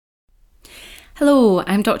Hello,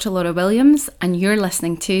 I'm Dr. Laura Williams, and you're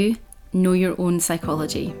listening to Know Your Own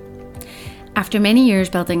Psychology. After many years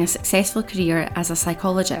building a successful career as a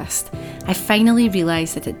psychologist, I finally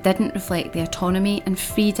realised that it didn't reflect the autonomy and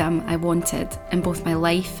freedom I wanted in both my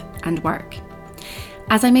life and work.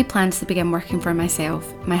 As I made plans to begin working for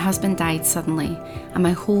myself, my husband died suddenly, and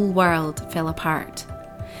my whole world fell apart.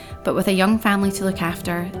 But with a young family to look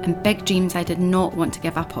after and big dreams I did not want to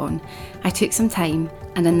give up on, I took some time,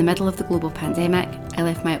 and in the middle of the global pandemic, I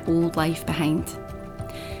left my old life behind.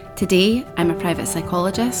 Today, I'm a private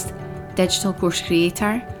psychologist, digital course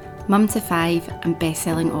creator, mum to 5 and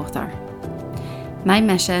best-selling author. My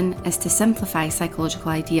mission is to simplify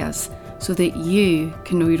psychological ideas so that you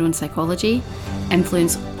can know your own psychology,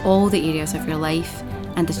 influence all the areas of your life,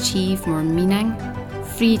 and achieve more meaning,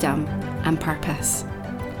 freedom, and purpose.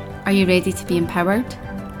 Are you ready to be empowered?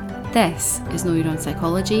 This is Know Your Own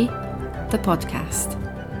Psychology, the podcast.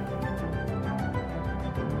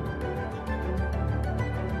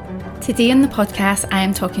 Today on the podcast, I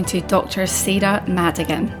am talking to Dr. Sarah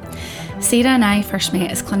Madigan. Sarah and I first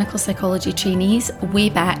met as clinical psychology trainees way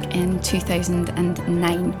back in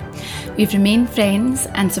 2009. We've remained friends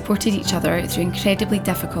and supported each other through incredibly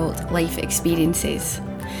difficult life experiences.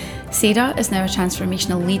 Sarah is now a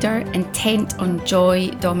transformational leader intent on joy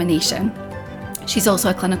domination. She's also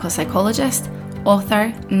a clinical psychologist,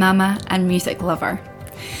 author, mama, and music lover.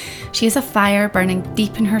 She has a fire burning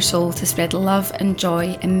deep in her soul to spread love and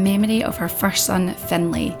joy in memory of her first son,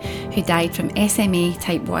 Finlay, who died from SMA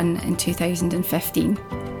type 1 in 2015.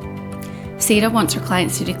 Sarah wants her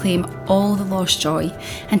clients to reclaim all the lost joy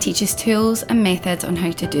and teaches tools and methods on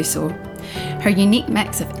how to do so. Her unique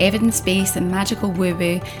mix of evidence-based and magical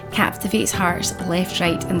woo-woo captivates hearts left,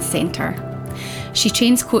 right and centre. She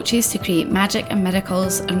trains coaches to create magic and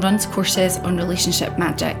miracles and runs courses on relationship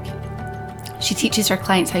magic. She teaches her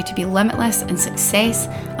clients how to be limitless in success,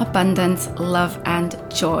 abundance, love and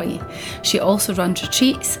joy. She also runs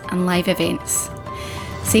retreats and live events.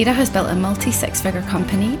 Sarah has built a multi-six-figure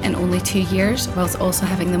company in only 2 years, whilst also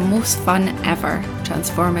having the most fun ever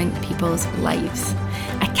transforming people's lives.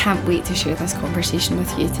 I can't wait to share this conversation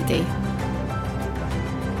with you today.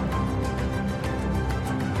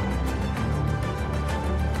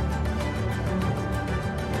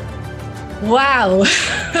 Wow!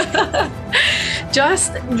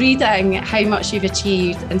 Just reading how much you've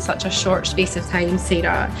achieved in such a short space of time,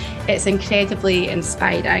 Sarah, it's incredibly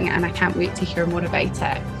inspiring and I can't wait to hear more about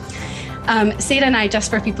it. Sarah and I, just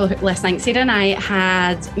for people listening, Sarah and I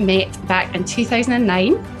had met back in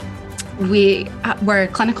 2009. We were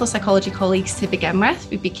clinical psychology colleagues to begin with.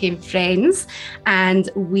 We became friends,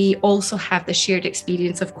 and we also have the shared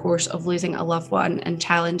experience, of course, of losing a loved one in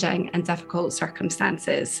challenging and difficult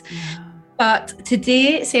circumstances. Yeah. But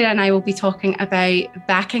today, Sarah and I will be talking about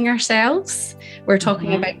backing ourselves. We're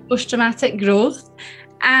talking about post-traumatic growth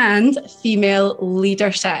and female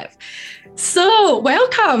leadership. So,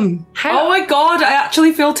 welcome. Oh my God, I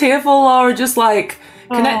actually feel tearful, Laura, just like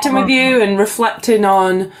connecting with you and reflecting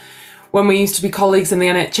on when we used to be colleagues in the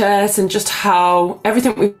NHS and just how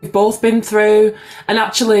everything we've both been through. And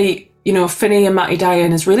actually, you know, Finny and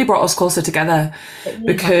Madigan has really brought us closer together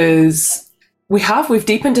because we've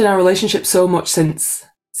deepened in our relationship so much since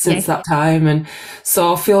that time. And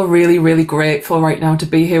so I feel really, really grateful right now to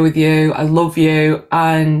be here with you. I love you.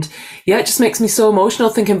 And yeah, it just makes me so emotional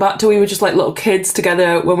thinking back to we were just like little kids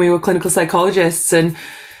together when we were clinical psychologists, and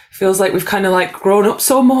feels like we've kind of like grown up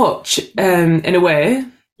so much in a way.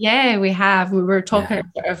 Yeah, we have. We were talking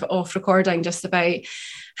sort of off recording just about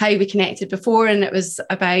how we connected before, and it was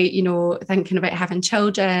about, you know, thinking about having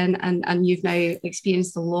children, and you've now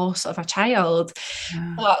experienced the loss of a child.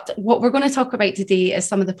 Yeah. But what we're going to talk about today is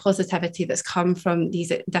some of the positivity that's come from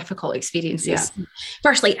these difficult experiences. Yeah.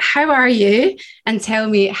 Firstly, how are you? And tell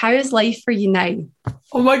me, how is life for you now?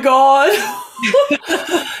 Oh my God.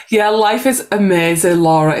 Yeah, life is amazing,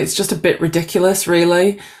 Laura. It's just a bit ridiculous,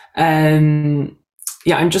 really.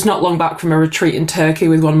 Yeah, I'm just not long back from a retreat in Turkey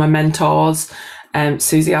with one of my mentors,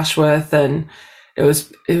 Susie Ashworth, and it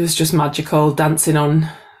was just magical, dancing on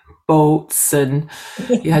boats and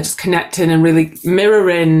just connecting and really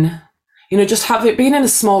mirroring, you know, just being in a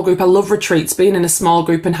small group. I love retreats, being in a small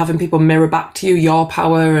group and having people mirror back to you your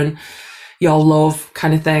power and your love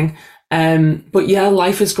kind of thing. But yeah,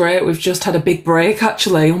 life is great. We've just had a big break,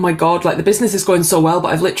 actually. Oh my God, like the business is going so well,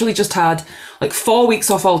 but I've literally just had like 4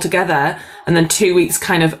 weeks off altogether, and then 2 weeks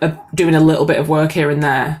kind of doing a little bit of work here and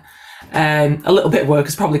there. A little bit of work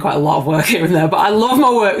is probably quite a lot of work here and there, but I love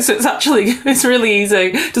my work, so it's really easy.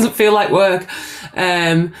 It doesn't feel like work.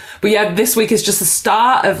 But yeah, this week is just the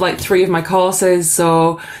start of like 3 of my courses.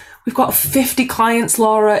 So we've got 50 clients,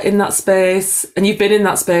 Laura, in that space, and you've been in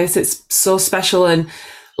that space. It's so special, and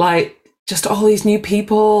like just all these new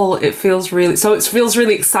people. It feels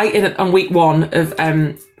really exciting on week 1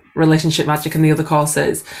 of Relationship Magic and the other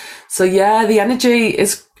courses. So yeah, the energy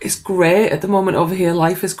is great at the moment over here.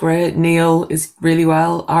 Life is great. Neil is really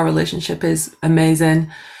well. Our relationship is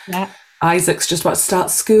amazing. Yeah. Isaac's just about to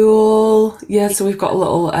start school. Yeah, so we've got a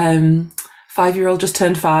little 5-year-old just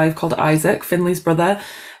turned 5 called Isaac, Finley's brother.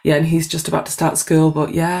 Yeah, and he's just about to start school.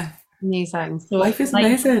 But yeah, amazing. So life is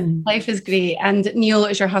amazing. Life is great. And Neil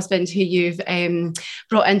is your husband, who you've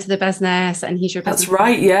brought into the business, and he's your business. That's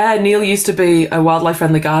right. Yeah, Neil used to be a wildlife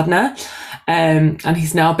friendly gardener, and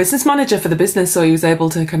he's now business manager for the business. So he was able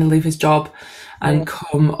to kind of leave his job and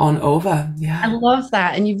come on over. Yeah, I love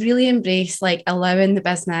that. And you've really embraced like allowing the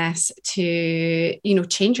business to, you know,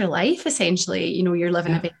 change your life. Essentially, you know, you're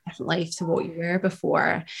living a very different life to what you were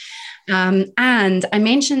before. And I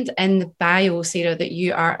mentioned in the bio, Sarah, that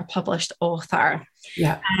you are a published author.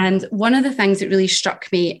 Yeah. And one of the things that really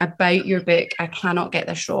struck me about your book, I Cannot Get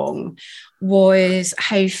This Wrong, was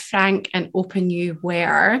how frank and open you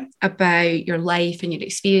were about your life and your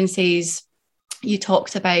experiences. You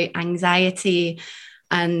talked about anxiety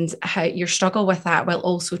and how your struggle with that, while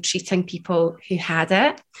also treating people who had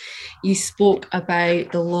it. You spoke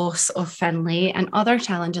about the loss of Finley and other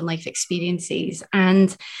challenging life experiences.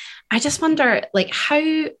 And I just wonder, like, how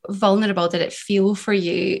vulnerable did it feel for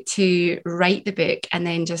you to write the book and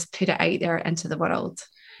then just put it out there into the world?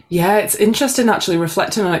 Yeah, it's interesting actually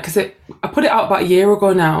reflecting on it, because I put it out about a year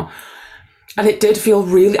ago now. And it did feel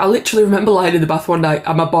really, I literally remember lying in the bath one night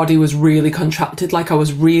and my body was really contracted, like I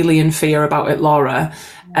was really in fear about it, Laura.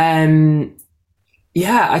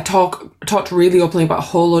 Yeah, I talked really openly about a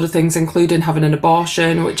whole load of things, including having an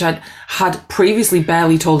abortion, which I'd had previously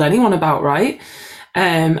barely told anyone about, right?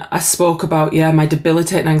 I spoke about, my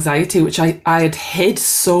debilitating anxiety, which I had hid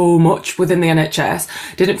so much within the NHS.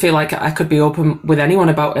 Didn't feel like I could be open with anyone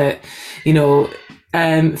about it, you know,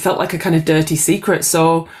 felt like a kind of dirty secret.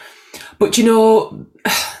 So, but you know,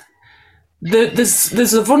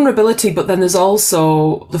 there's a vulnerability, but then there's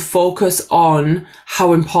also the focus on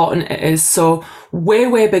how important it is. So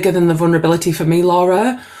way bigger than the vulnerability for me,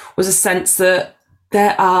 Laura, was a sense that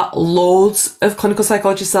there are loads of clinical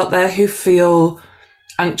psychologists out there who feel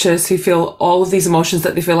anxious, who feel all of these emotions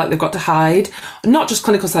that they feel like they've got to hide. Not just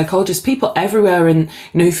clinical psychologists, people everywhere, and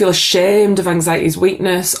you know, who feel ashamed of anxiety's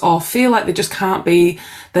weakness or feel like they just can't be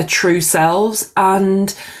their true selves.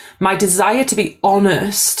 And my desire to be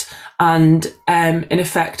honest and in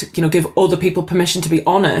effect, you know, give other people permission to be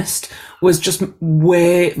honest was just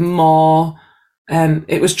way more,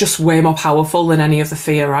 it was just way more powerful than any of the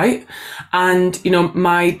fear, right? And, you know,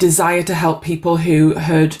 my desire to help people who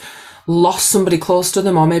had lost somebody close to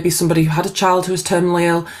them, or maybe somebody who had a child who was terminally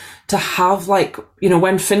ill, to have, like, you know,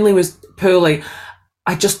 when Finley was poorly,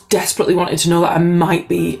 I just desperately wanted to know that I might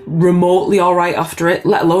be remotely all right after it,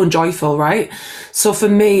 let alone joyful, right? So for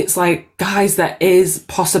me, it's like, guys, there is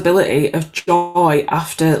possibility of joy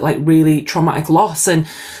after like really traumatic loss. And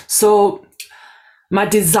so my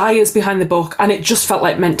desires behind the book, and it just felt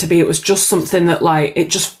like meant to be, it was just something that like, it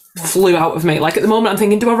just flew out of me. Like at the moment I'm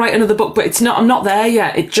thinking, do I write another book? But it's not, I'm not there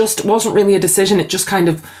yet. It just wasn't really a decision. It just kind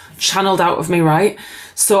of channeled out of me, right?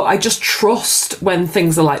 So I just trust when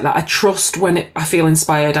things are like that. I trust when I feel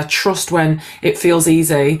inspired. I trust when it feels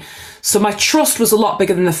easy. So my trust was a lot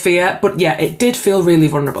bigger than the fear, but yeah, it did feel really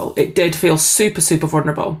vulnerable. It did feel super, super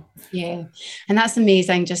vulnerable. Yeah. And that's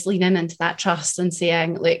amazing. Just leaning into that trust and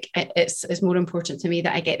saying, look, it's more important to me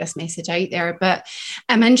that I get this message out there. But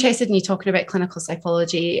I'm interested in you talking about clinical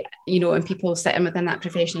psychology, you know, and people sitting within that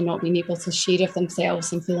profession and not being able to share of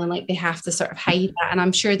themselves and feeling like they have to sort of hide that. And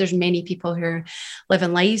I'm sure there's many people who are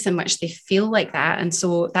living lives in which they feel like that. And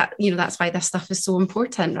so that, you know, that's why this stuff is so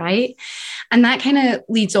important, right? And that kind of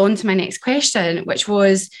leads on to my next question, which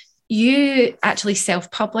was, you actually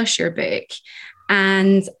self-publish your book.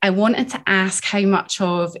 And I wanted to ask how much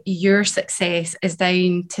of your success is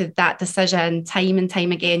down to that decision time and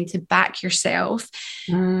time again to back yourself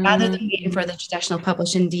rather than waiting for the traditional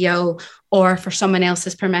publishing deal or for someone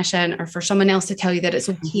else's permission or for someone else to tell you that it's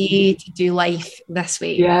okay to do life this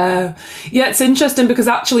way. Yeah, it's interesting because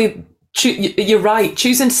actually, you're right.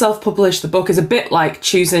 Choosing to self-publish the book is a bit like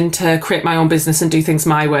choosing to create my own business and do things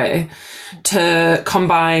my way, to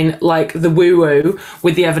combine like the woo-woo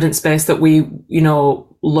with the evidence base that we, you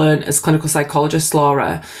know, learn as clinical psychologists,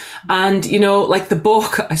 Laura. And, you know, like the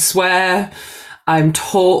book, I swear, I'm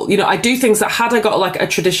told, you know, I do things that had I got like a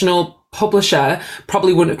traditional publisher,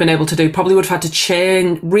 probably wouldn't have been able to do, probably would have had to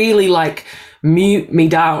change, really like mute me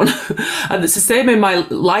down. And it's the same in my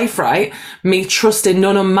life, right? Me trusting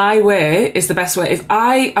no, my way is the best way. If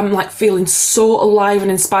I am like feeling so alive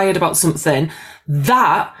and inspired about something,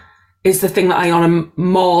 that is the thing that I honour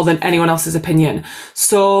more than anyone else's opinion.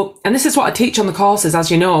 So, and this is what I teach on the courses,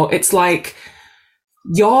 as you know, it's like,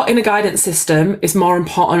 your inner guidance system is more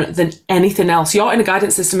important than anything else. Your inner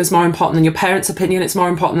guidance system is more important than your parents' opinion. It's more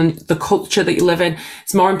important than the culture that you live in.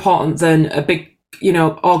 It's more important than a big, you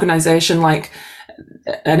know, organization like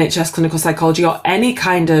NHS clinical psychology or any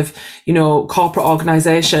kind of, you know, corporate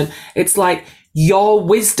organization. It's like your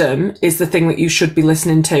wisdom is the thing that you should be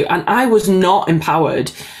listening to. And I was not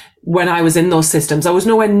empowered when I was in those systems. I was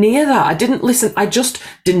nowhere near that. I didn't listen. I just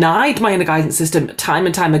denied my inner guidance system time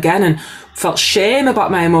and time again and felt shame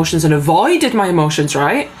about my emotions and avoided my emotions,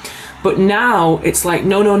 right? But now it's like,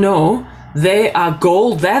 no. They are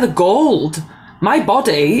gold. They're the gold. My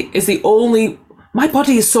body is my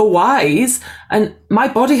body is so wise, and my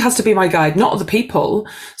body has to be my guide, not other people.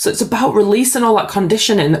 So it's about releasing all that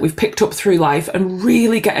conditioning that we've picked up through life and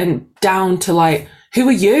really getting down to like, who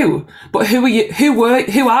are you? But who are you? Who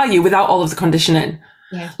are you without all of the conditioning?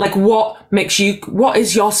 Yeah. Like what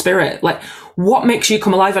is your spirit? Like what makes you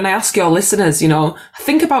come alive? And I ask your listeners, you know,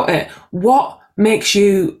 think about it. What makes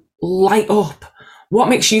you light up? What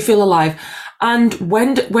makes you feel alive? And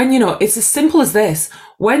when, you know, it's as simple as this.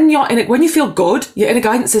 When you feel good, your inner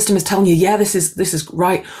guidance system is telling you, yeah, this is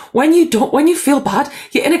right. When you feel bad,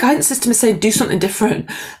 your inner guidance system is saying, do something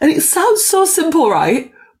different. And it sounds so simple,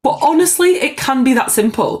 right? But honestly, it can be that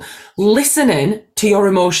simple. Listening to your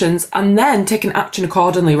emotions and then taking action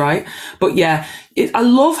accordingly, right? But yeah, I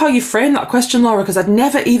love how you frame that question, Laura, because I'd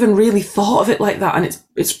never even really thought of it like that. And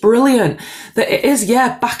it's brilliant that it is,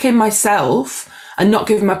 yeah, backing myself and not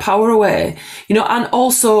giving my power away, you know. And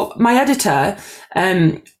also my editor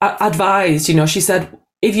advised, you know, she said,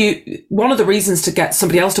 one of the reasons to get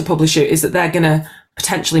somebody else to publish you is that they're going to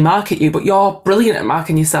potentially market you, but you're brilliant at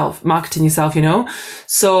marketing yourself, you know.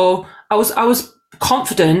 So I was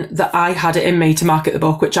confident that I had it in me to market the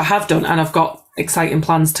book, which I have done, and I've got exciting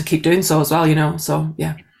plans to keep doing so as well, you know. So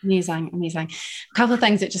yeah. Amazing. A couple of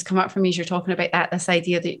things that just come up for me as you're talking about that, this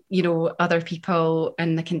idea that, you know, other people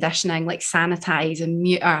and the conditioning like sanitize and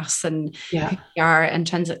mute us and who we are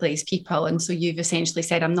intrinsically as people. And so you've essentially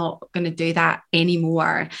said, I'm not going to do that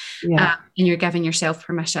anymore. And you're giving yourself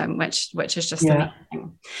permission, which is just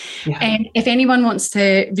amazing. Yeah. And if anyone wants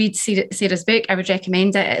to read Sarah's book, I would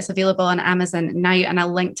recommend it. It's available on Amazon now, and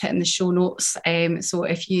I'll link to it in the show notes. So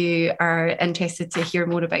if you are interested to hear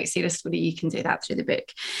more about Sarah's story, you can do that through the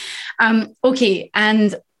book. Okay,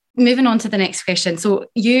 and moving on to the next question. So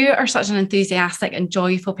you are such an enthusiastic and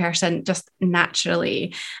joyful person just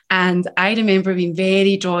naturally. And I remember being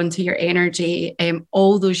very drawn to your energy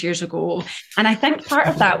all those years ago. And I think part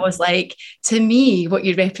of that was like, to me, what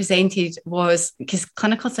you represented was, because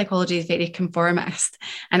clinical psychology is very conformist.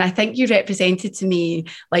 And I think you represented to me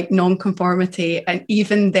like non-conformity. And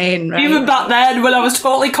even then, right? Even back then, when I was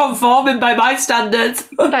totally conforming by my standards.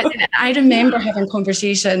 I remember having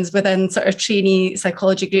conversations within sort of trainee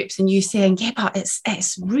psychology groups and you saying, yeah, but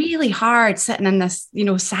it's really hard sitting in this, you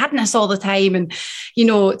know, sadness all the time, and, you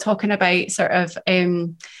know, talking about sort of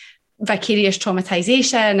vicarious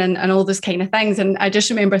traumatization and all those kind of things. And I just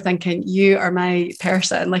remember thinking, you are my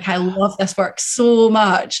person. Like, I love this work so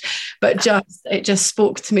much, but it just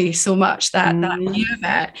spoke to me so much that I knew of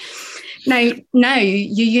it. Now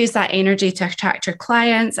you use that energy to attract your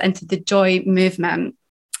clients into the joy movement.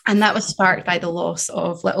 And that was sparked by the loss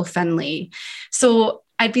of little Finley. So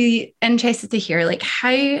I'd be interested to hear, like,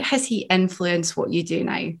 how has he influenced what you do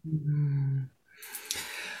now?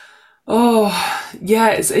 Oh, yeah,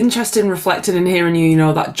 it's interesting reflecting and hearing you, you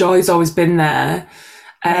know, that joy's always been there.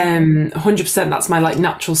 100%, that's my like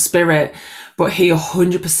natural spirit. But he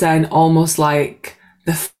 100% almost like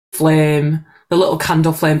the flame, the little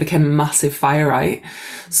candle flame became a massive fire, right?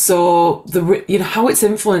 So you know, how it's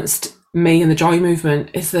influenced me and the joy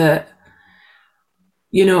movement is that,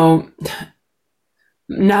 you know,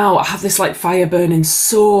 now I have this like fire burning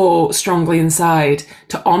so strongly inside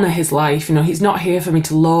to honor his life. You know, he's not here for me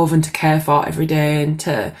to love and to care for every day and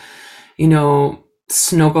to, you know,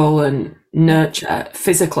 snuggle and nurture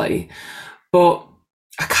physically, but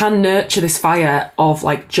I can nurture this fire of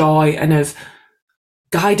like joy and of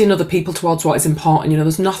guiding other people towards what is important. You know,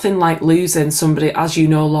 there's nothing like losing somebody, as you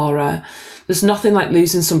know, Laura, there's nothing like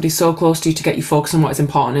losing somebody so close to you to get you focused on what is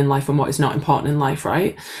important in life and what is not important in life,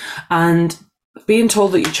 right? And being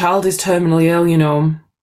told that your child is terminally ill, you know,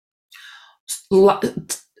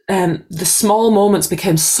 the small moments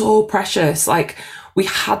became so precious. Like, we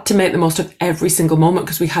had to make the most of every single moment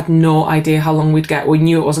because we had no idea how long we'd get. We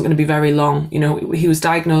knew it wasn't going to be very long. You know, he was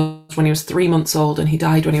diagnosed when he was 3 months old and he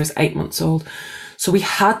died when he was 8 months old. So we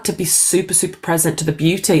had to be super, super present to the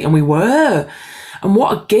beauty, and we were. And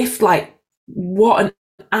what a gift, like, what an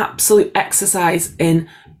absolute exercise in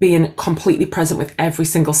being completely present with every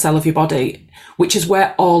single cell of your body, which is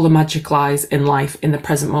where all the magic lies in life, in the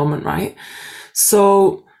present moment, right?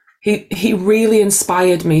 So he really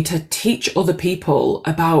inspired me to teach other people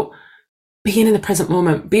about being in the present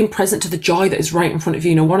moment, being present to the joy that is right in front of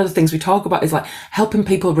you. You know, one of the things we talk about is like helping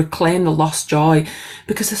people reclaim the lost joy,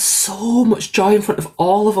 because there's so much joy in front of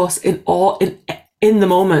all of us in the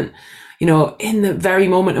moment, you know, in the very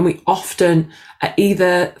moment. And we often are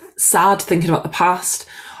either sad thinking about the past,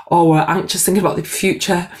 or we're anxious thinking about the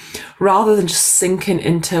future, rather than just sinking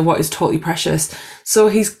into what is totally precious. So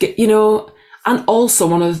he's, you know, and also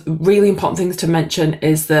one of the really important things to mention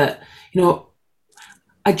is that, you know,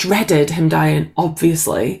 I dreaded him dying,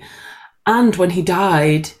 obviously. And when he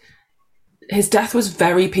died, his death was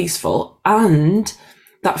very peaceful. And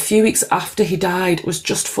that few weeks after he died was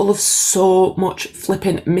just full of so much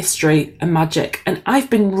flipping mystery and magic. And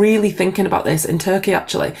I've been really thinking about this in Turkey,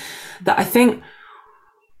 actually, that I think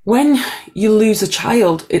when you lose a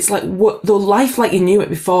child, it's like what the life like you knew it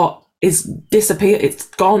before is disappeared. It's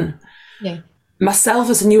gone. Yeah. Myself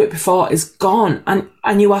as I knew it before is gone,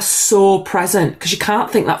 and you are so present because you can't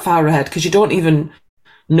think that far ahead because you don't even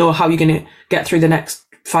know how you're going to get through the next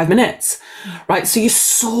 5 minutes, right? So you're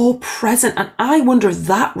so present, and I wonder if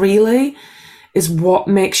that really is what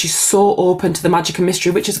makes you so open to the magic and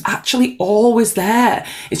mystery, which is actually always there.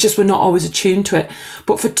 It's just we're not always attuned to it.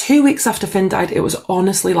 But for 2 weeks after Finn died, it was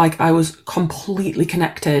honestly like I was completely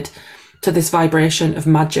connected to this vibration of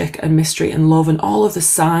magic and mystery and love and all of the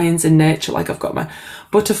signs in nature. Like, I've got my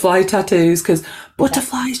butterfly tattoos because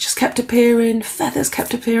butterflies just kept appearing, feathers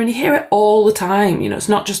kept appearing. You hear it all the time. You know, it's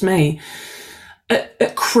not just me.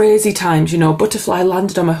 At crazy times, you know, butterfly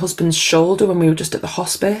landed on my husband's shoulder when we were just at the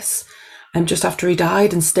hospice, and just after he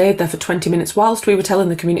died, and stayed there for 20 minutes whilst we were telling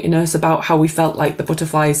the community nurse about how we felt like the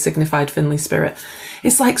butterflies signified Finley's spirit.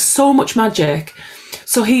 It's like so much magic.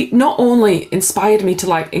 So he not only inspired me to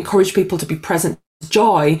like encourage people to be present to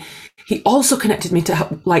joy, he also connected me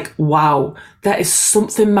to like, wow, there is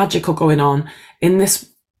something magical going on in this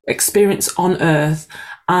experience on earth,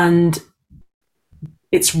 and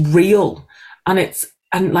it's real. And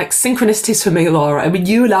like synchronicities for me, Laura. I mean,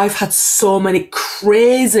 you and I've had so many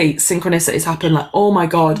crazy synchronicities happen, like, oh my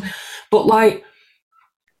God. But like,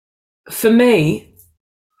 for me,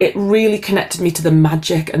 it really connected me to the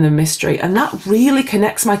magic and the mystery. And that really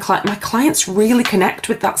connects my client. My clients really connect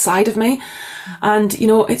with that side of me. And, you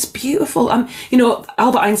know, it's beautiful. You know,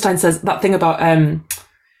 Albert Einstein says that thing about,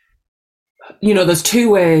 you know, there's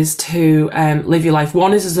two ways to live your life.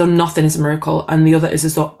 One is as though nothing is a miracle, and the other is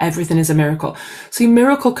as though everything is a miracle. So your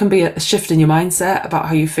miracle can be a shift in your mindset about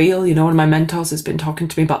how you feel. You know, one of my mentors has been talking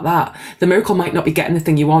to me about that. The miracle might not be getting the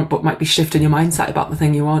thing you want, but might be shifting your mindset about the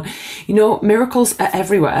thing you want. You know, miracles are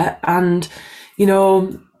everywhere. And, you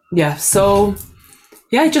know, yeah. So,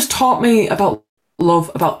 yeah, it just taught me about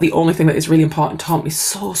love, about the only thing that is really important. Taught me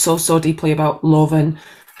so, so, so deeply about love and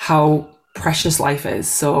how precious life is.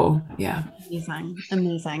 So, yeah.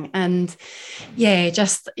 Amazing. And yeah,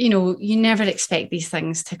 just, you know, you never expect these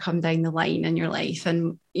things to come down the line in your life.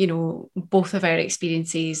 And, you know, both of our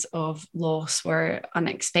experiences of loss were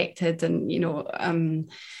unexpected. And, you know,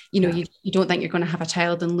 you don't think you're going to have a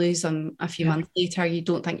child and lose them a few months later. You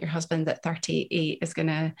don't think your husband at 38 is going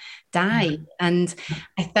to die. And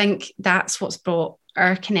I think that's what's brought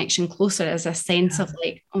our connection closer, is a sense of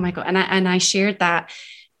like, oh my God. And I shared that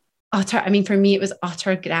for me, it was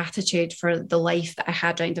utter gratitude for the life that I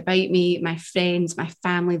had round about me, my friends, my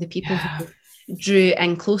family, the people who drew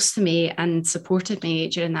in close to me and supported me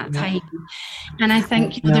during that time. And I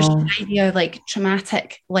think, you know, there's an idea like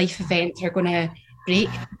traumatic life events are going to break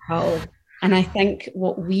people. And I think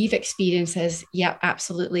what we've experienced is, yeah,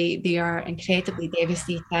 absolutely, they are incredibly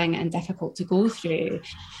devastating and difficult to go through.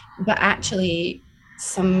 But actually,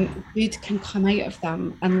 some good can come out of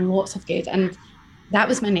them, and lots of good. And that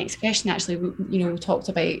was my next question, actually. We talked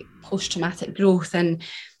about post-traumatic growth, and,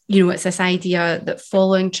 you know, it's this idea that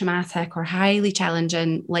following traumatic or highly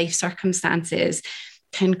challenging life circumstances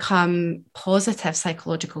can come positive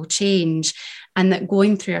psychological change, and that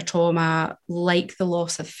going through a trauma like the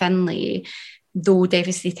loss of Finley, though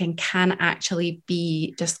devastating, can actually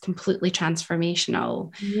be just completely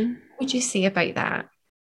transformational. Mm-hmm. What would you say about that?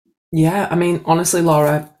 Yeah, I mean, honestly,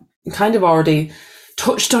 Laura, kind of already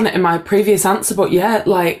touched on it in my previous answer, but yeah,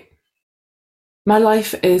 like, my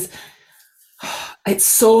life is, it's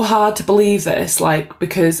so hard to believe this, like,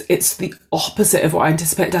 because it's the opposite of what I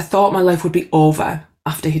anticipated. I thought my life would be over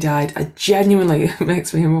after he died. I genuinely, it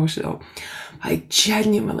makes me emotional. I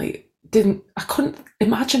genuinely I couldn't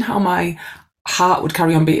imagine how my heart would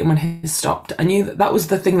carry on beating when his stopped. I knew that was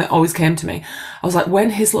the thing that always came to me. I was like, when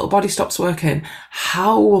his little body stops working,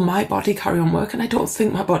 how will my body carry on working? I don't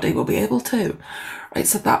think my body will be able to. Right.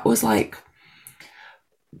 So that was like,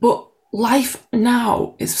 but life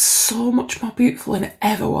now is so much more beautiful than it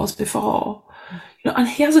ever was before. And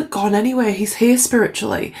he hasn't gone anywhere. He's here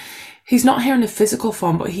spiritually. He's not here in a physical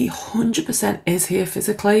form, but he 100% is here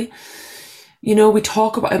physically. We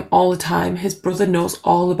talk about him all the time. His brother knows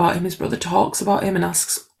all about him. His brother talks about him and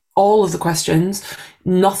asks all of the questions.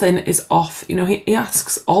 Nothing is off. He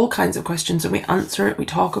asks all kinds of questions and we answer it. We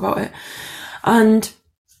talk about it. And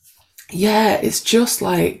yeah, it's just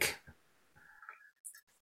like,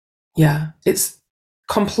 yeah, it's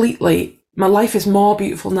completely, my life is more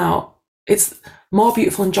beautiful now. It's more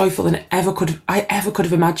beautiful and joyful than I ever could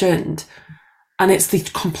have imagined. And it's the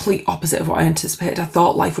complete opposite of what I anticipated. I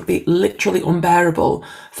thought life would be literally unbearable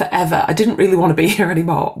forever. I didn't really want to be here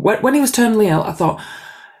anymore. When he was terminally ill, I thought,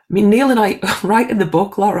 Neil and I write in the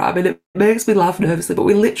book, Laura, it makes me laugh nervously, but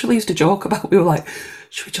we literally used to joke about, we were like,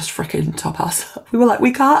 should we just freaking top ourselves? We were like,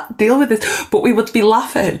 we can't deal with this. But we would be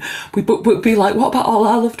laughing. We'd be like, what about all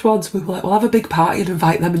our loved ones? We were like, we'll have a big party and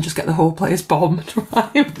invite them and just get the whole place bombed,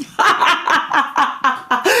 right?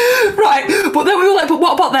 Right, but then we were like, but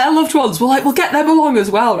what about their loved ones? We're like, we'll get them along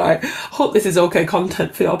as well, right? Hope this is okay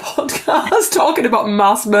content for your podcast, talking about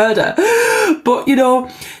mass murder. But,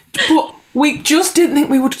 but we just didn't think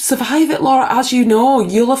we would survive it, Laura. As you know,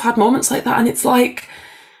 you'll have had moments like that. And it's like,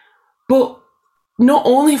 but not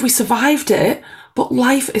only have we survived it, but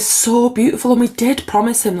life is so beautiful. And we did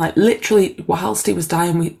promise him, like, literally, whilst he was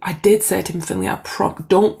dying, I did say to him, Finley,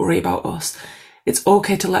 don't worry about us. It's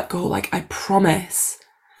okay to let go. Like, I promise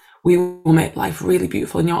we will make life really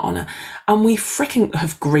beautiful in your honour. And we freaking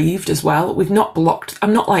have grieved as well. We've not blocked.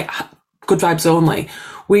 I'm not like good vibes only.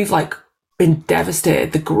 We've like been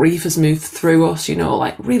devastated. The grief has moved through us,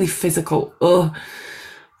 like really physical. Ugh.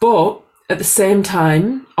 But at the same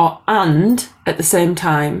time,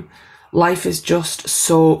 life is just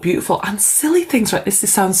so beautiful. And silly things like this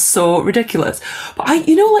sounds so ridiculous. But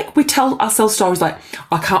like we tell ourselves stories like,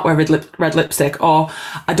 I can't wear red lipstick, or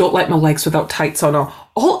I don't like my legs without tights on,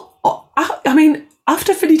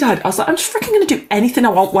 after Finny died, I was like, I'm just freaking going to do anything I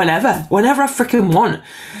want whenever I freaking want.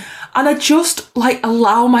 And I just like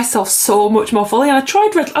allow myself so much more fully. And I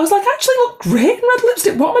tried I was like, I actually look great in red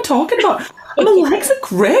lipstick. What am I talking about? And my legs are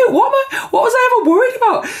great. What was I ever worried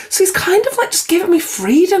about? So he's kind of like just giving me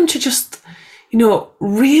freedom to just,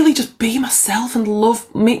 really just be myself and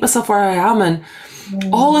meet myself where I am and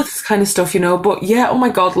all of this kind of stuff, But yeah, oh my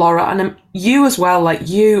God, Laura, and you as well, like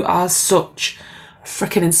you are such a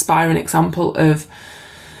freaking inspiring example of,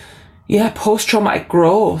 post-traumatic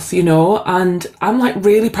growth, and I'm like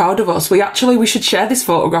really proud of us. We should share this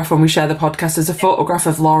photograph when we share the podcast. There's a photograph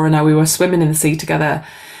of Laura and I. We were swimming in the sea together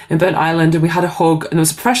in Burnt Island and we had a hug and there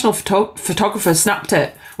was a professional photographer snapped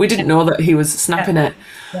it. We didn't know that he was snapping it.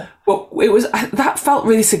 Yeah. But that felt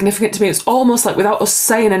really significant to me. It's almost like without us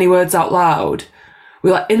saying any words out loud, we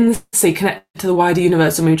were like in the sea connected to the wider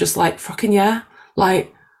universe and we were just like, fucking yeah,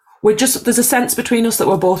 like, there's a sense between us that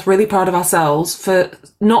we're both really proud of ourselves for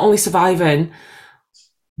not only surviving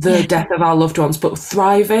the death of our loved ones, but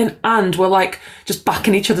thriving. And we're like just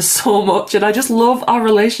backing each other so much. And I just love our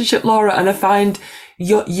relationship, Laura. And I find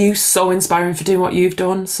you so inspiring for doing what you've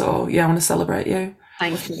done. So yeah, I want to celebrate you.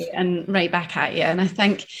 Thank you. And right back at you. And I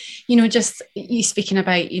think, just you speaking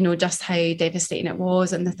about, just how devastating it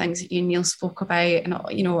was and the things that you and Neil spoke about. And,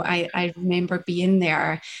 I remember being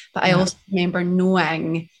there, but I also remember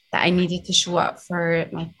knowing that I needed to show up for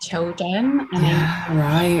my children. And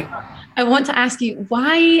I want to ask you,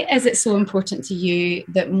 why is it so important to you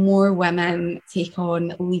that more women take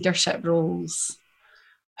on leadership roles?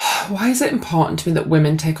 Why is it important to me that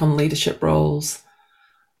women take on leadership roles?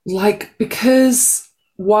 Because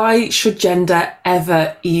why should gender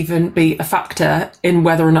ever even be a factor in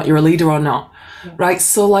whether or not you're a leader or not? Yeah. Right?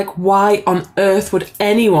 So why on earth would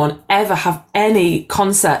anyone ever have any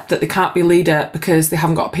concept that they can't be a leader because they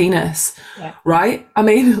haven't got a penis? Yeah. Right?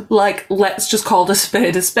 Let's just call a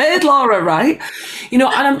spade, Laura, right? And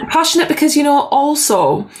I'm passionate because,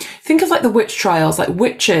 also think of the witch trials,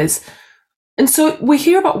 witches. And so we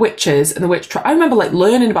hear about witches and the witch trial. I remember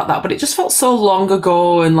learning about that, but it just felt so long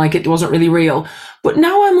ago and it wasn't really real. But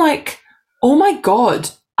now I'm like, oh my God,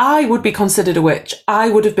 I would be considered a witch. I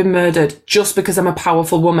would have been murdered just because I'm a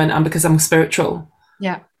powerful woman and because I'm spiritual.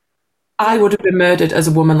 Yeah. I would have been murdered as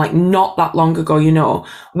a woman like not that long ago, you know.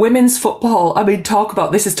 Women's football, I mean, talk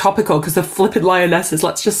about, this is topical because the flipping lionesses,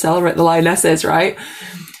 let's just celebrate the lionesses, right?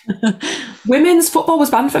 Women's football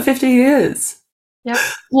was banned for 50 years. Yeah.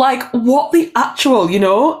 Like, what the actual, you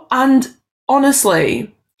know? And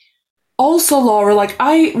honestly, also, Laura, like,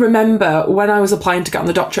 I remember when I was applying to get on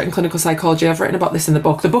the doctorate in clinical psychology, I've written about this in the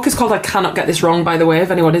book. The book is called I Cannot Get This Wrong, by the way,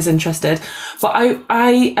 if anyone is interested. But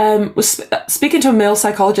I was speaking to a male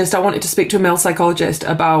psychologist. I wanted to speak to a male psychologist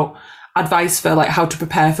about advice for, like, how to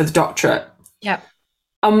prepare for the doctorate. Yeah.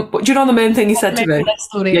 Do you know the main thing he said to me?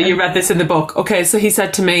 Story, yeah, you read this in the book. Okay, so he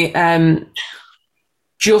said to me,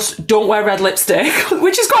 just don't wear red lipstick,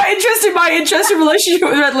 which is quite interesting, my interesting relationship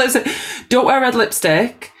with red lipstick. Don't wear red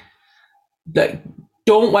lipstick.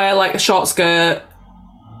 Don't wear like a short skirt.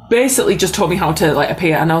 Basically just told me how to like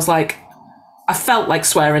appear, and I was like, I felt like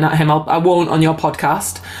swearing at him. I won't on your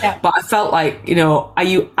podcast, but I felt like, you know, are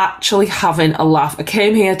you actually having a laugh? I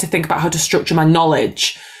came here to think about how to structure my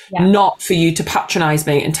knowledge, not for you to patronize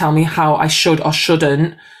me and tell me how I should or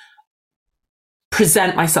shouldn't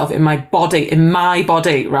present myself in my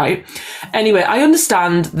body, right? Anyway, I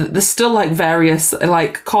understand that there's still like various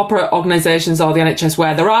like corporate organizations or the NHS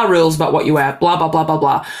where there are rules about what you wear, blah, blah, blah, blah,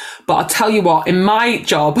 blah. But I'll tell you what, in my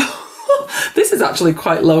job, this is actually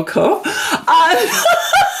quite low-cut.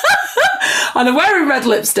 And I'm wearing red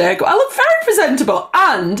lipstick. I look very presentable.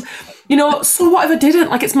 And, you know, so what if I didn't?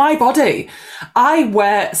 Like, it's my body. I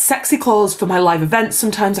wear sexy clothes for my live events.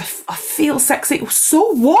 Sometimes I feel sexy.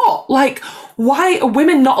 So what? Like, why are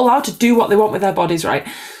women not allowed to do what they want with their bodies, right?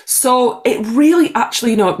 So it really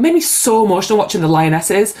actually, you know, it made me so emotional watching the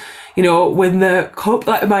lionesses, you know, when the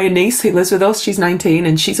couple, like my niece who lives with us, she's 19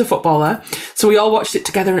 and she's a footballer. So we all watched it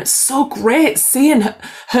together, and it's so great seeing her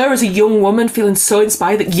as a young woman feeling so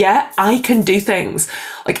inspired that, yeah, I can do things.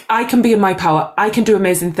 Like, I can be in my power. I can do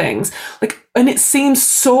amazing things. Like, and it seems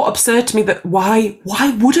so absurd to me that why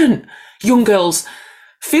wouldn't young girls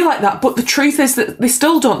feel like that? But the truth is that they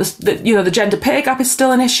still don't. You know, the gender pay gap is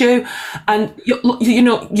still an issue, and you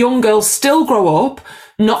know, young girls still grow up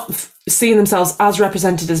not seeing themselves as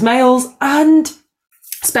represented as males, and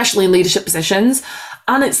especially in leadership positions.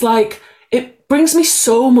 And it's like, it brings me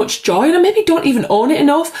so much joy, and I maybe don't even own it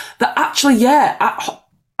enough that actually, yeah,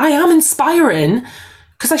 I am inspiring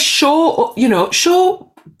because I show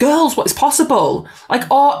girls what is possible, like,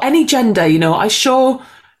 or any gender, you know, I show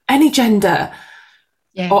any gender.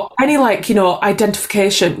 Yeah. Or any, like, you know,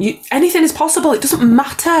 identification. Anything is possible. It doesn't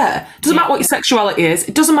matter. It doesn't matter what your sexuality is.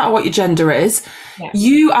 It doesn't matter what your gender is. Yeah.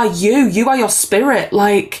 You are you. You are your spirit.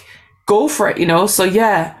 Like, go for it, you know? So,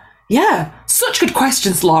 yeah. Such good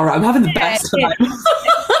questions, Laura. I'm having the best time.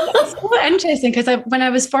 It's so interesting because when I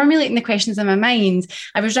was formulating the questions in my mind,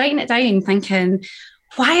 I was writing it down thinking,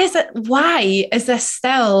 why is this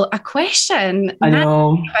still a question? I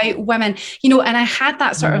know. About women, you know, and I had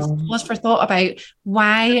that sort of pause for thought about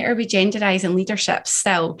why are we genderizing leadership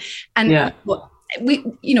still? And we,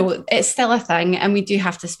 you know, it's still a thing and we do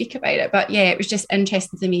have to speak about it. But yeah, it was just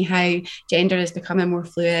interesting to me how gender is becoming more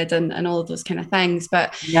fluid and all of those kind of things.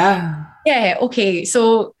 But okay.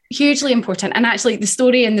 So hugely important. And actually the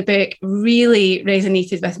story in the book really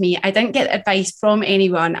resonated with me. I didn't get advice from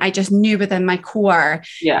anyone. I just knew within my core,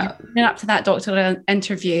 you're going up to that doctoral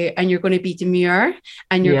interview and you're going to be demure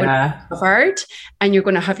and you're going to be covered and you're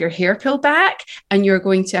going to have your hair pulled back and you're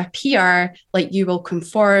going to appear like you will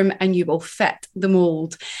conform and you will fit the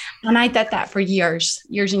mold. And I did that for years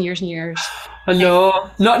and years. I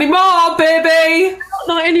know. Not anymore, baby.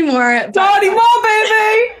 Not anymore. Not anymore,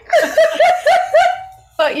 baby.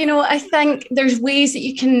 But, you know, I think there's ways that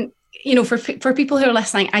you can, you know, for people who are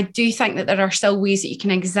listening, I do think that there are still ways that you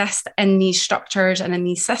can exist in these structures and in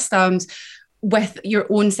these systems with your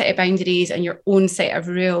own set of boundaries and your own set of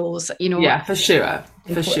rules, you know. Yeah, for sure.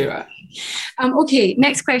 For sure. Okay,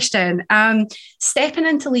 next question. Stepping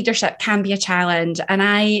into leadership can be a challenge, and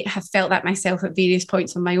I have felt that myself at various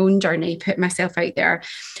points on my own journey, put myself out there.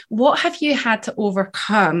 What have you had to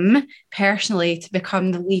overcome personally to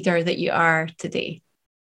become the leader that you are today?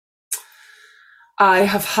 I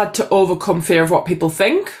have had to overcome fear of what people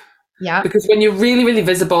think. Yeah. Because when you're really, really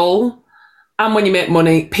visible and when you make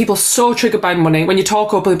money, people are so triggered by money. When you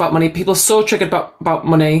talk openly about money, people are so triggered about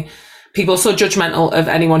money. People are so judgmental of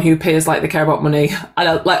anyone who appears like they care about money.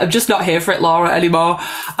 I'm just not here for it, Laura, anymore.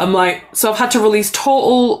 So I've had to release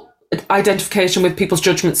total identification with people's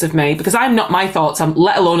judgments of me because I'm not my thoughts,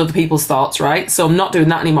 let alone other people's thoughts, right? So I'm not doing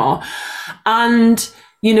that anymore. And,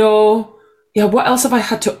 you know, what else have I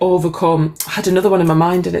had to overcome? I had another one in my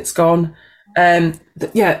mind and it's gone.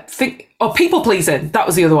 People pleasing. That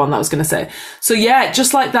was the other one that I was going to say. So yeah,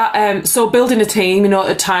 just like that. So building a team,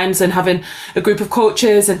 at times, and having a group of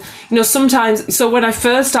coaches, and sometimes. So when I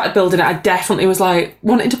first started building it, I definitely was like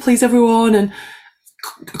wanting to please everyone and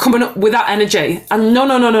coming up with that energy. And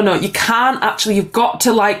no, you can't actually. You've got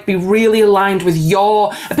to be really aligned with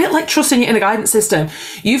a bit like trusting your inner guidance system.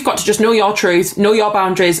 You've got to just know your truth, know your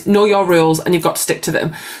boundaries, know your rules, and you've got to stick to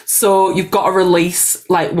them. So you've got to release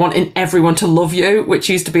wanting everyone to love you, which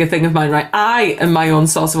used to be a thing of mine, right? I am my own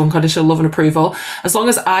source of unconditional love and approval. As long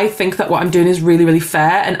as I think that what I'm doing is really, really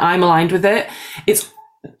fair and I'm aligned with it, it's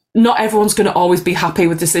not everyone's going to always be happy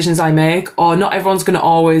with decisions I make, or not everyone's going to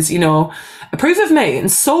always, approve of me.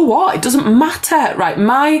 And so what? It doesn't matter, right?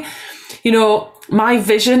 My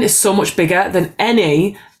vision is so much bigger than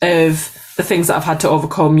any of the things that I've had to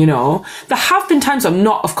overcome, There have been times I'm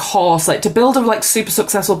not, of course, to build a super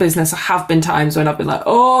successful business, there have been times when I've been like,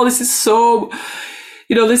 oh, this is so...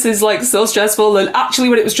 this is so stressful. And actually,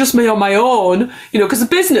 when it was just me on my own, because the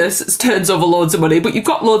business turns over loads of money, but you've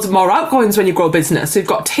got loads more outgoings when you grow a business. So you've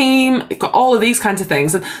got a team, you've got all of these kinds of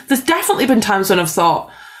things. And there's definitely been times when I've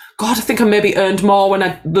thought, God, I think I maybe earned more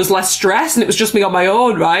when there's less stress and it was just me on my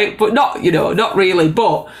own, right? But not, not really.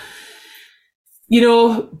 But,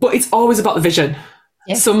 but it's always about the vision.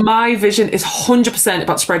 Yes. So my vision is 100%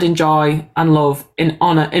 about spreading joy and love in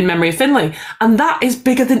honour, in memory of Finlay. And that is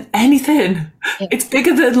bigger than anything. Yes. It's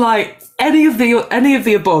bigger than any of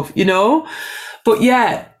the above, But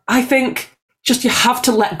yeah, I think just you have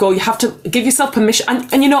to let go. You have to give yourself permission.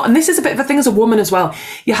 And this is a bit of a thing as a woman as well.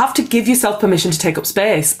 You have to give yourself permission to take up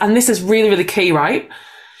space. And this is really, really key, right?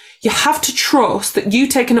 You have to trust that you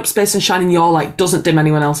taking up space and shining your light doesn't dim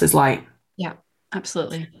anyone else's light. Yeah.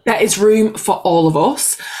 Absolutely. There is room for all of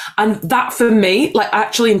us. And that for me,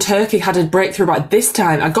 actually in Turkey had a breakthrough about this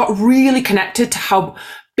time. I got really connected to how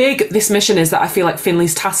big this mission is that I feel like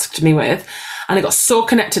Finley's tasked me with. And I got so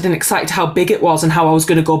connected and excited to how big it was and how I was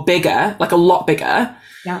going to go bigger, a lot bigger.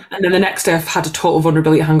 Yeah. And then the next day I had a total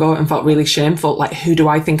vulnerability hangover and felt really shameful. Who do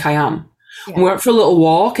I think I am? Yeah. And we went for a little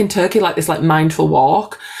walk in Turkey, this mindful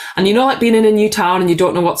walk. And being in a new town and you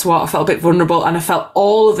don't know what's what, I felt a bit vulnerable and I felt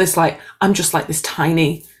all of this, I'm just this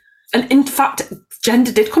tiny. And in fact,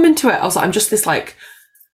 gender did come into it. I was I'm just this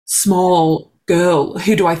small girl.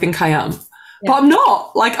 Who do I think I am? Yeah. But I'm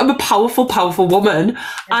not. I'm a powerful, powerful woman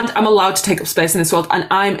and I'm allowed to take up space in this world and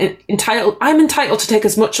I'm entitled to take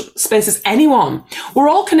as much space as anyone. We're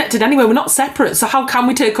all connected anyway. We're not separate. So how can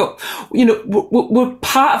we take up, we're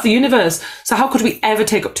part of the universe. So how could we ever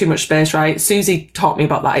take up too much space, right? Susie taught me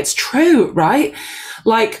about that. It's true, right?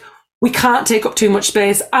 We can't take up too much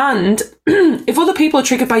space. And if other people are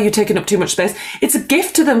triggered by you taking up too much space, it's a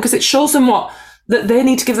gift to them because it shows them that they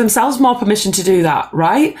need to give themselves more permission to do that,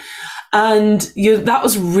 right? And that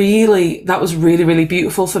was really, really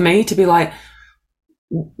beautiful for me to be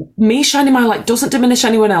me shining my light doesn't diminish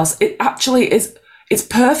anyone else. It actually is, it's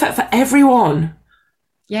perfect for everyone.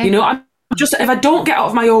 Yeah. I'm just, if I don't get out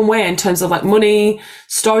of my own way in terms of money,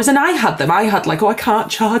 stories, and I had I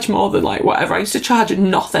can't charge more than whatever. I used to charge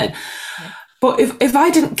nothing. Yeah. But if I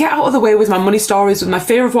didn't get out of the way with my money stories, with my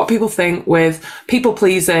fear of what people think, with people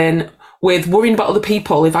pleasing, with worrying about other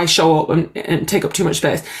people if I show up and take up too much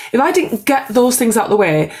space. If I didn't get those things out of the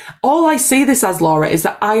way, all I see this as, Laura, is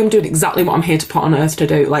that I am doing exactly what I'm here to put on earth to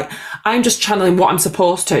do. I'm just channeling what I'm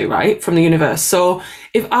supposed to, right, from the universe. So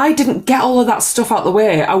if I didn't get all of that stuff out of the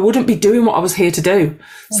way, I wouldn't be doing what I was here to do.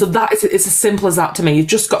 So it's as simple as that to me. You've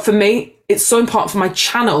just got, for me, it's so important for my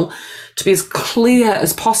channel to be as clear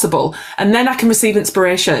as possible. And then I can receive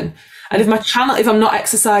inspiration. And if I'm not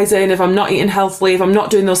exercising, if I'm not eating healthily, if I'm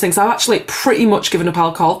not doing those things, I've actually pretty much given up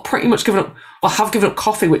alcohol, have given up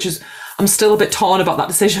coffee, which is, I'm still a bit torn about that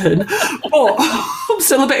decision, but I'm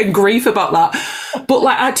still a bit in grief about that. But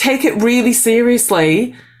I take it really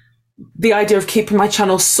seriously, the idea of keeping my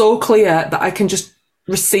channel so clear that I can just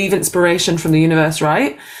receive inspiration from the universe,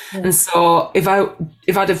 right? Yeah. And so if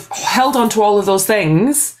I'd have held on to all of those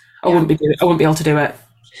things, I wouldn't be able to do it.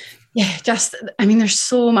 Yeah, there's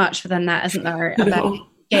so much within that, isn't there? About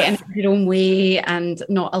getting your own way and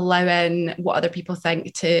not allowing what other people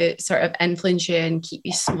think to sort of influence you and keep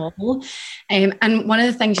you small. And one of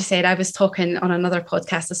the things you said, I was talking on another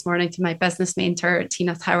podcast this morning to my business mentor,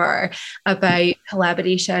 Tina Tower, about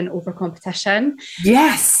collaboration over competition.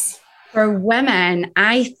 Yes. For women,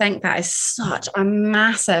 I think that is such a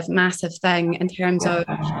massive, massive thing in terms of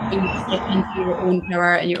when you step into your own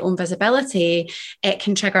power and your own visibility. It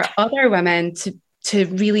can trigger other women to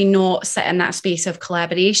really not sit in that space of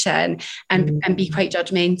collaboration and be quite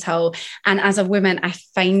judgmental. And as a woman, I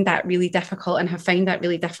find that really difficult and have found that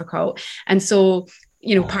really difficult. And so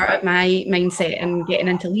part of my mindset and getting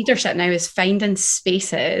into leadership now is finding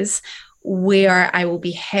spaces where I will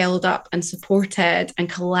be held up and supported and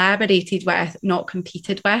collaborated with, not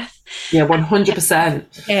competed with. Yeah,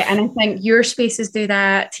 100%. And I think your spaces do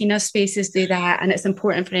that, Tina's spaces do that, and it's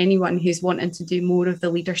important for anyone who's wanting to do more of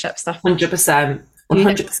the leadership stuff. 100%.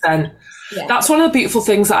 100%. Yeah. That's one of the beautiful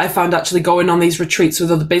things that I found actually going on these retreats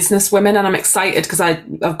with other business women. And I'm excited because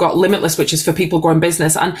I've got Limitless, which is for people growing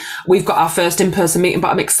business. And we've got our first in-person meeting, but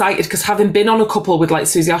I'm excited because having been on a couple with like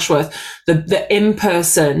Susie Ashworth, the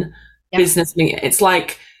in-person business meeting, it's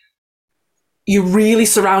like you're really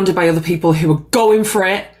surrounded by other people who are going for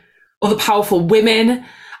it, other powerful women,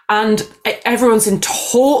 and everyone's in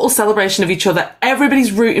total celebration of each other.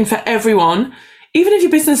 Everybody's rooting for everyone. Even if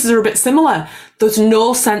your businesses are a bit similar, there's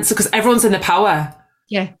no sense because everyone's in the power.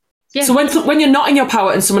 Yeah. So when you're not in your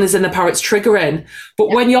power and someone is in the power, it's triggering. But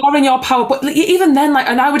when you're in your power, but even then, like,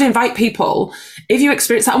 and I would invite people, if you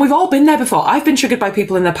experience that, and we've all been there before. I've been triggered by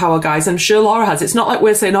people in their power, guys. I'm sure Laura has. It's not like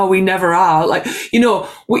we're saying, oh, we never are. Like,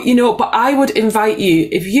 but I would invite you,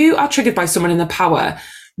 if you are triggered by someone in the power,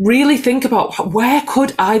 really think about where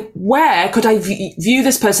could I view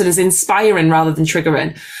this person as inspiring rather than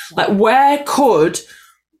triggering? Like, where could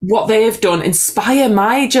what they have done inspire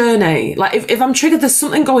my journey? Like, if I'm triggered, there's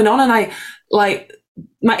something going on, and I like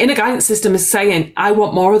my inner guidance system is saying, I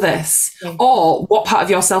want more of this. Or what part of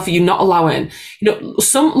yourself are you not allowing?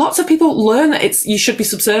 Lots of people learn that you should be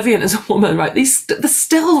subservient as a woman, right? They're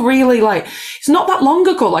still really like, it's not that long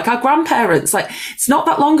ago, like our grandparents, like it's not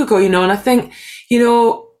that long ago, and I think,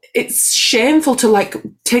 it's shameful to like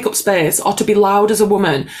take up space or to be loud as a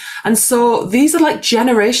woman. And so these are like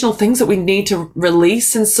generational things that we need to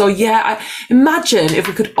release. And so, I imagine if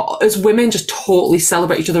we could, as women, just totally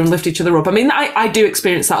celebrate each other and lift each other up. I mean, I do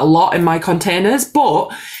experience that a lot in my containers,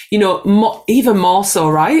 but, even more so,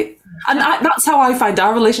 right? And that's how I find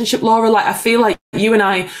our relationship, Laura. Like, I feel like you and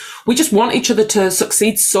I, we just want each other to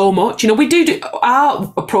succeed so much. We do,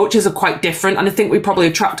 our approaches are quite different. And I think we probably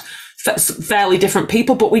attract fairly different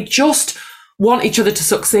people, but we just want each other to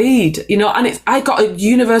succeed, and I got a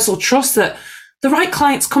universal trust that the right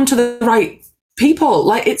clients come to the right people.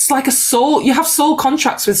 Like, it's like you have soul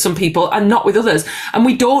contracts with some people and not with others. And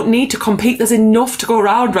we don't need to compete. There's enough to go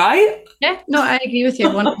around, right? Yeah, no, I agree with you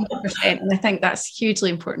 100%. And I think that's hugely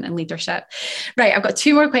important in leadership. Right, I've got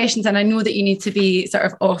 2 more questions, and I know that you need to be sort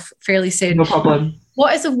of off fairly soon. No problem.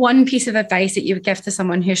 What is the one piece of advice that you would give to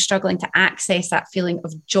someone who's struggling to access that feeling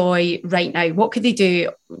of joy right now? What could they do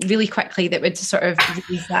really quickly that would sort of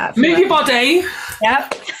release that? Move your body.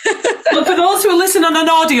 Yep. Look, for those who are listening on an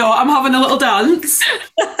audio, I'm having a little dance.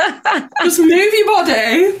 Just move your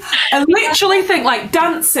body and literally think, like,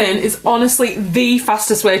 dancing is honestly the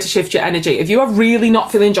fastest way to shift your energy. If you are really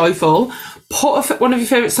not feeling joyful, put one of your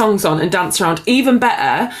favourite songs on and dance around. Even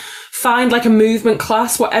better, find like a movement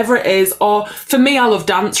class, whatever it is. Or for me, I love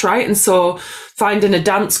dance, right? And so finding a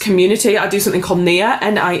dance community, I do something called NIA,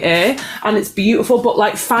 N-I-A, and it's beautiful. But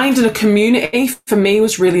like finding a community for me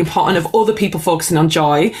was really important, of other people focusing on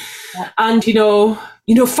joy. Yeah. And,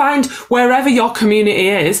 find wherever your community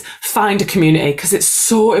is, find a community, because it's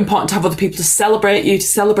so important to have other people to celebrate you, to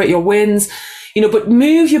celebrate your wins, but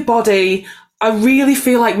move your body. I really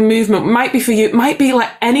feel like movement might be for you. It might be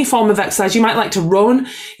like any form of exercise. You might like to run.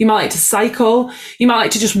 You might like to cycle. You might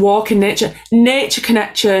like to just walk in nature. Nature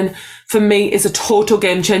connection for me is a total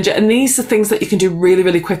game changer. And these are things that you can do really,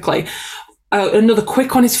 really quickly. Another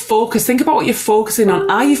quick one is focus. Think about what you're focusing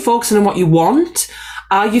on. Are you focusing on what you want?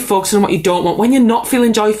 Are you focusing on what you don't want? When you're not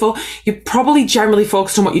feeling joyful, you're probably generally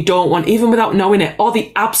focused on what you don't want, even without knowing it, or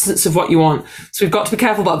the absence of what you want. So we've got to be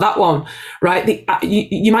careful about that one, right?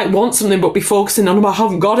 You might want something, but be focusing on, I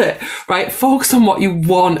haven't got it, right? Focus on what you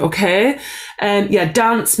want, okay?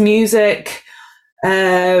 Dance, music,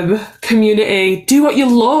 community, do what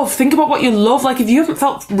you love. Think about what you love. Like, if you haven't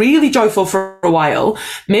felt really joyful for a while,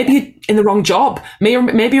 maybe you're in the wrong job,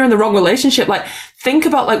 maybe you're in the wrong relationship. Like, think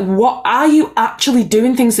about, like, what are you actually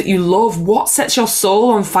doing, things that you love? What sets your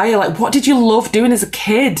soul on fire? Like, what did you love doing as a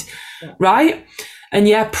kid? Right? And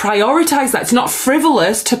prioritize that. It's not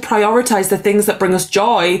frivolous to prioritize the things that bring us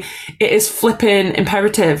joy. It is flipping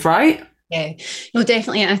imperative, right? Yeah, no,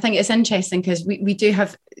 definitely. And I think it's interesting because we do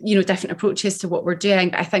have, different approaches to what we're doing.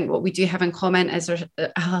 But I think what we do have in common is there's a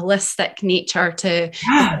holistic nature to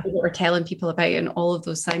what we're telling people about, and all of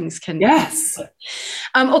those things can. Yes.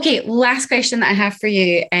 Okay, last question that I have for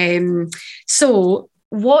you. So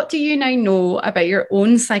what do you now know about your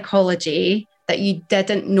own psychology that you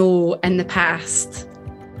didn't know in the past?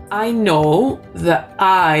 I know that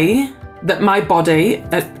my body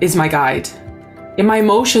is my guide. And my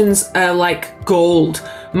emotions are like gold.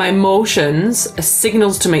 my emotions are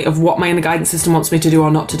signals to me of what my inner guidance system wants me to do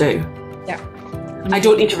or not to do. Yeah. I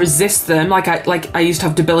don't need to resist them like I used to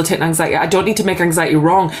have debilitating anxiety. I don't need to make anxiety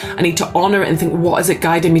wrong. I need to honour it and think, what is it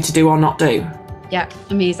guiding me to do or not do? Yeah,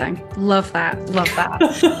 amazing. Love that.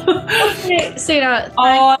 Okay, Sarah.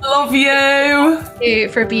 I love you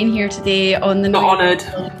For being here today on the honoured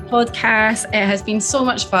podcast. It has been so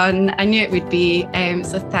much fun. I knew it would be.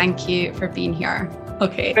 So thank you for being here.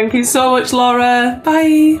 Okay. Thank you so much, Laura.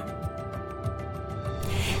 Bye.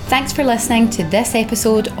 Thanks for listening to this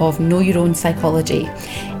episode of Know Your Own Psychology.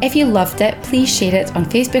 If you loved it, please share it on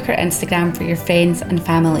Facebook or Instagram for your friends and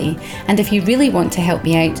family. And if you really want to help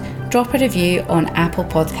me out, drop a review on Apple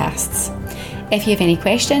Podcasts. If you have any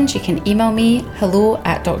questions, you can email me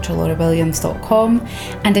hello@drlaurawilliams.com.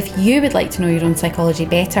 And if you would like to know your own psychology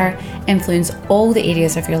better, influence all the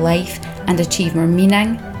areas of your life, and achieve more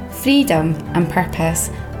meaning, freedom and purpose,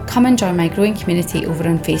 come and join my growing community over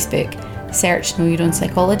on Facebook. Search Know Your Own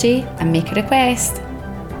Psychology and make a request.